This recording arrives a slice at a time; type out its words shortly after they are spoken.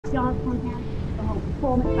dance contest, the whole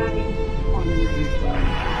performance value on the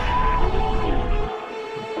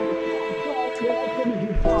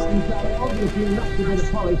obviously enough to get a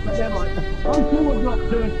polish, but they're like, I'm forward not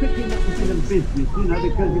to and picking up a bit of business, you know,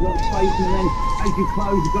 because you've got space and then as you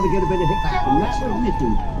close, you've got to get a bit of hip action. That was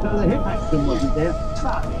missing. So the hip action wasn't there,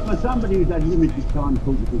 but for somebody who's had limited time,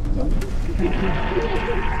 pulled a good stuff.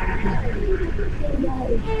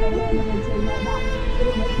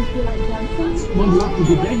 Well, you have to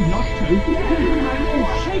be dead not to.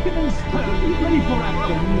 Shaken and stirred, ready for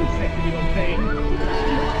action, you sexy thing.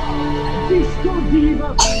 Disco diva,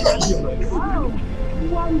 fabulous. Oh,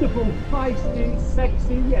 wonderful, feisty,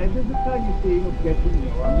 sexy. Yeah, there's a kind of thing of getting, you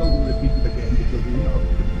know, I'm not going to repeat it again because, you know,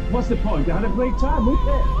 what's the point? I had a great time with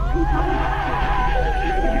it.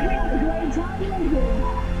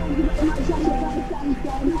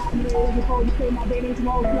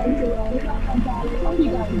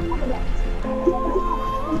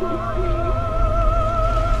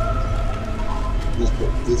 Just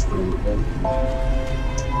put this thing in.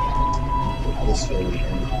 This way.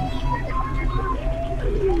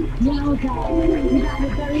 Well done. You've had a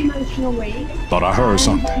very emotional week. Thought I heard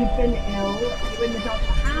something. You've been ill. You're in the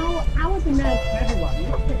doctor. How was the nerves for everyone?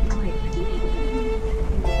 What's it like?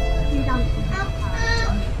 You done?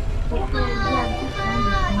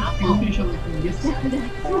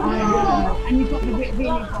 And you've got the really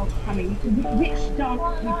involved coming. Which dance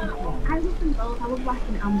do you perform? I was involved. I was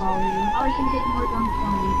watching bowling. I was going to get more dance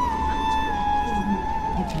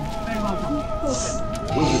Very well done.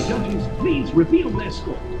 Will the judges please reveal their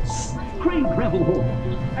scores? Craig Revel Hall,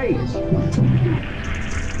 8.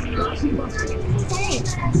 Darcy Buster, 10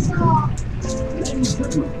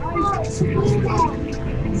 Goodman,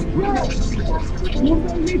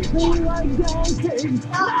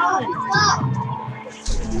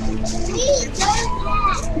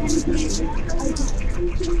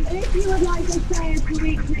 If you would like to stay for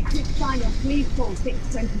week's next sign off, please call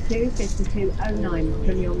 622 5209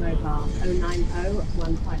 from your mobile 090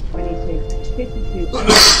 1522 5209.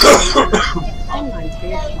 Online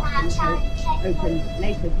free of charge and open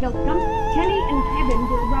later. Still to come, Kelly and Kevin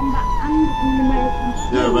will rumba and an American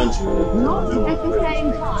Yeah, eventually. not at the same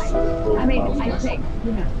time. I mean, I think,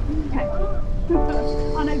 you know. Okay.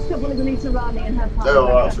 I know Stubble is Anita Rani and her partner. They're all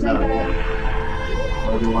right for now.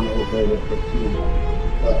 Everyone will go there for 2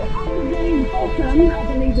 After being bottom of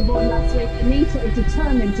the leaderboard last week, Anita is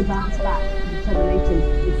determined to bounce back. Determination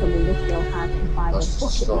is something this girl had in 5 That's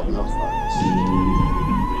starting off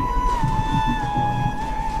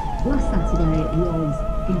Last Saturday was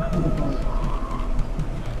incredible.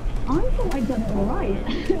 I thought I'd done it all right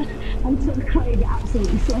until Craig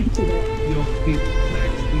absolutely slated it. Your feet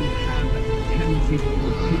next, you have Kenzie,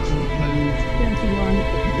 your kitchen clothes. 31, it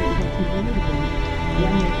was unbelievable.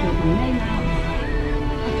 When they called my name out,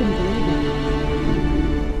 I couldn't believe it.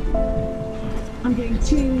 I'm doing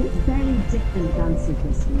 2 very different dances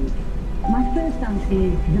this week. My first dance is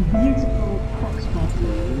the beautiful Foxtrot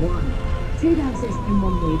 1. 2 dances in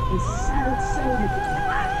 1 week is so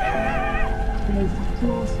there's a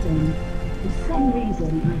floor spin. For some reason,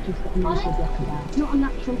 I've just got a mental block about. It's not a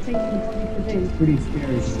natural thing for the body to do. pretty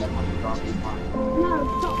scary. No,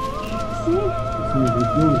 stop. See?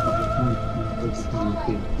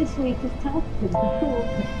 This week is tough because the thought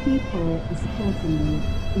that people are supporting me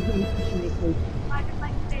is really pushing me through. I just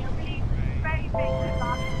like to say a really very big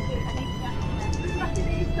advantage to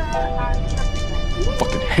Anita.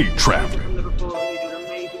 Fucking hate traffic. From Liverpool, you did an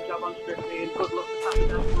amazing job on Strictly and good luck for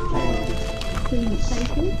Saturday. Seeing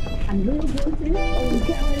faces and real voices and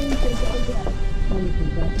going to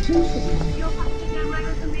go. Your passion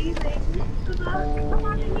was amazing. Good luck. I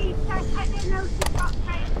want to need to take the notes of that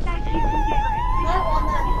page that you can do it.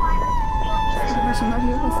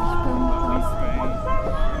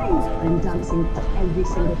 I'm dancing for every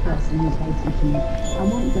single person who's waiting for me. I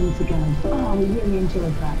want them to go, oh, we really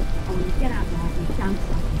enjoyed that. I want to get out there and dance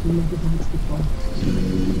like I've never danced before.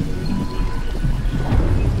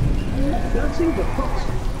 Dancing the Fox.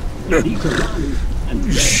 Anita Rani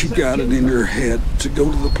and She got it in her head to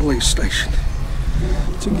go to the police station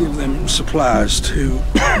to give them supplies to.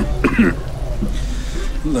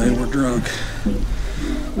 They were drunk,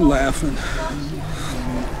 laughing.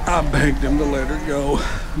 I begged them to let her go,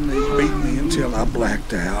 and they beat me until I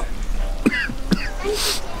blacked out.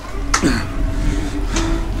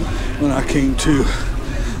 When I came to,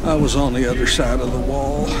 I was on the other side of the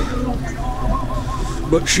wall.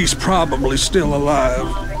 But she's probably still alive.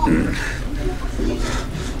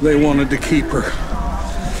 They wanted to keep her.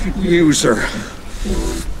 Use her.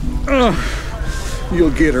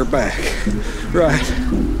 You'll get her back, right?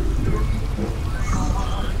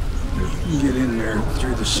 get in there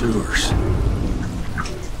through the sewers.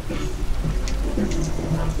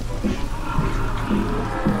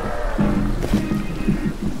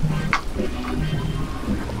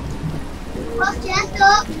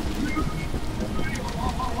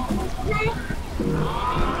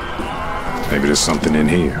 Maybe there's something in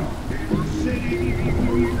here.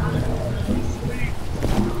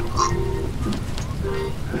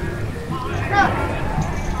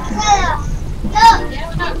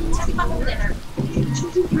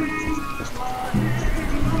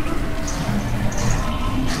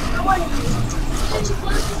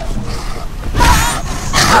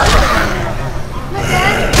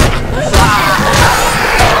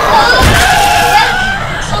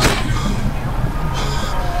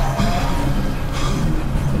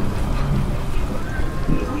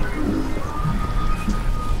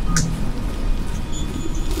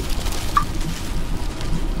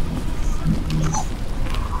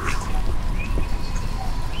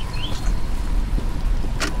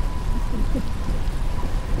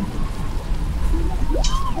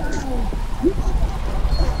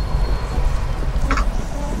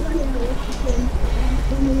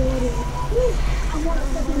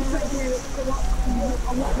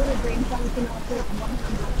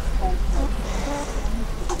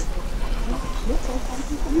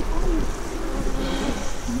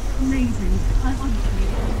 Amazing. I honestly,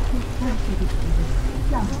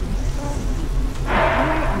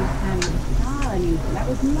 that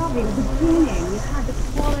was lovely. The beginning, you had the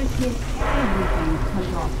quality of everything come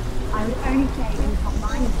off. I would only say in top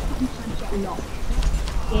line, you sometimes get lost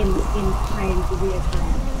in frames of the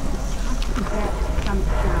frame. To get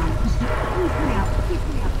something down. Keep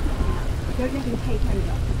me up. Don't let him take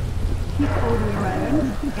over. Keep holding your own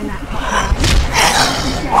in that top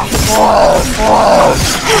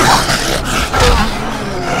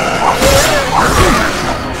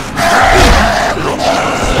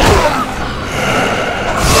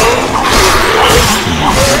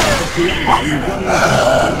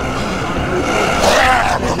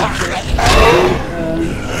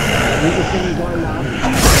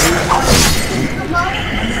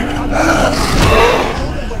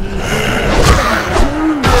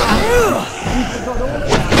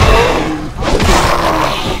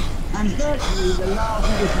and virtually the last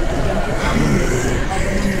edition of the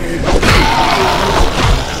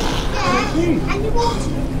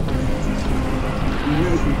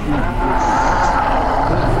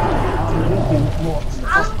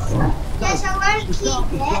Yes, I won't keep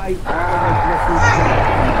it.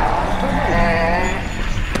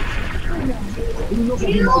 Look at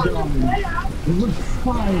him on the arm. He was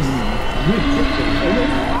fine.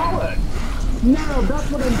 No, that's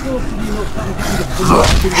what I'm talking about. Sometimes the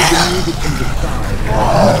connection with the music from the side.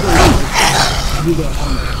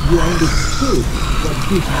 You understood what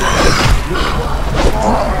this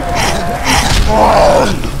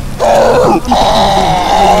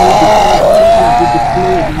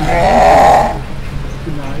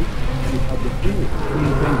tonight, you have the film.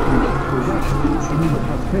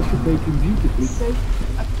 Participating beautifully. So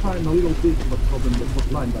at time a little bit of a problem with the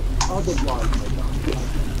line, but otherwise, my God,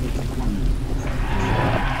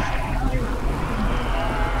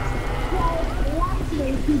 last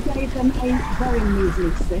week you gave them a very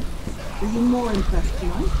measly 6. Are you more impressed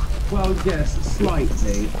tonight? well, yes,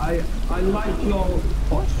 slightly. I like your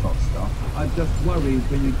hot shot stuff. I just worry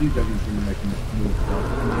when you do go into the making smooth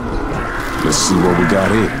stuff. Let's see what we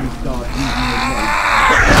got here. And you start using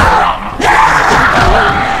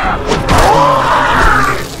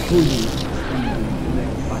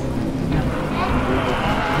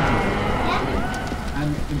and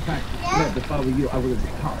in fact, if I were you, I would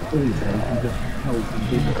have cut all those and just held some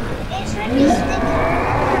people.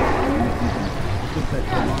 Put that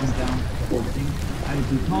line down for thing, and if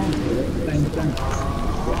you can't do it, then don't.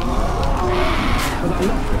 But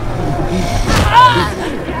I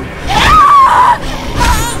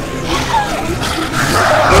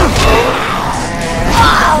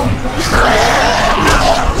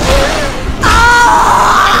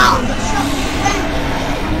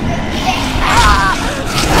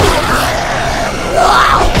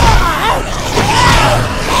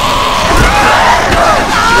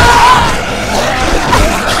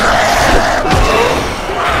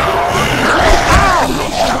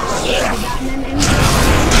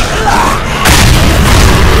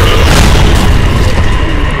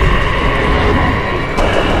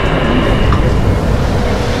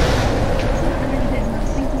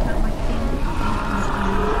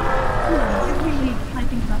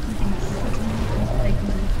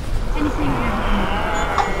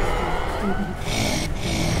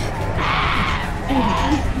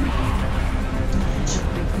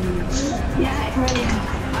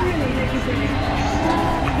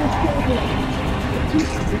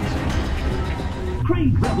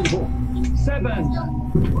Craig Level 7.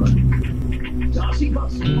 Darcy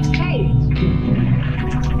Bus 8.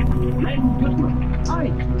 Len Goodman 8.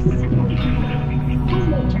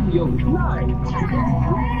 Paul Young 9.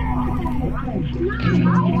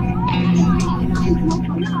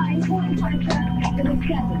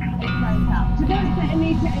 To those that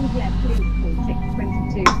need to end left, please call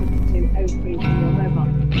 622 5203 from your mobile,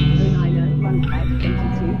 090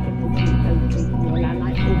 1522 5203 from your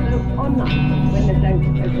landline, or go online when the doors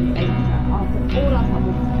open later after all our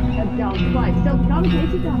publics have danced twice. Still to come,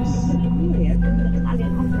 Katie Dance is an Oreo from the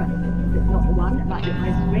Italian opera. If it's not the one about your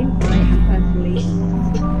ice cream, I am personally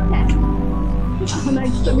yes. Our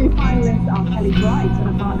next semi-finalists are Kelly Bright and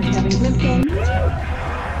her partner Kevin Clifton.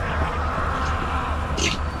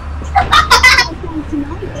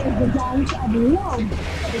 Tonight is the dance of love,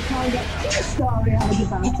 but we can't get too starry-eyed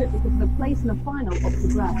about it because the place in the final up to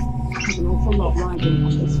grab has an awful lot riding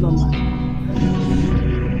on this rumba.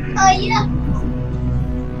 Oh yeah.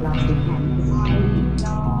 Last weekend was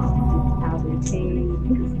Calvin King.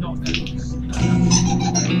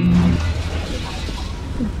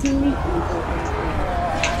 Completely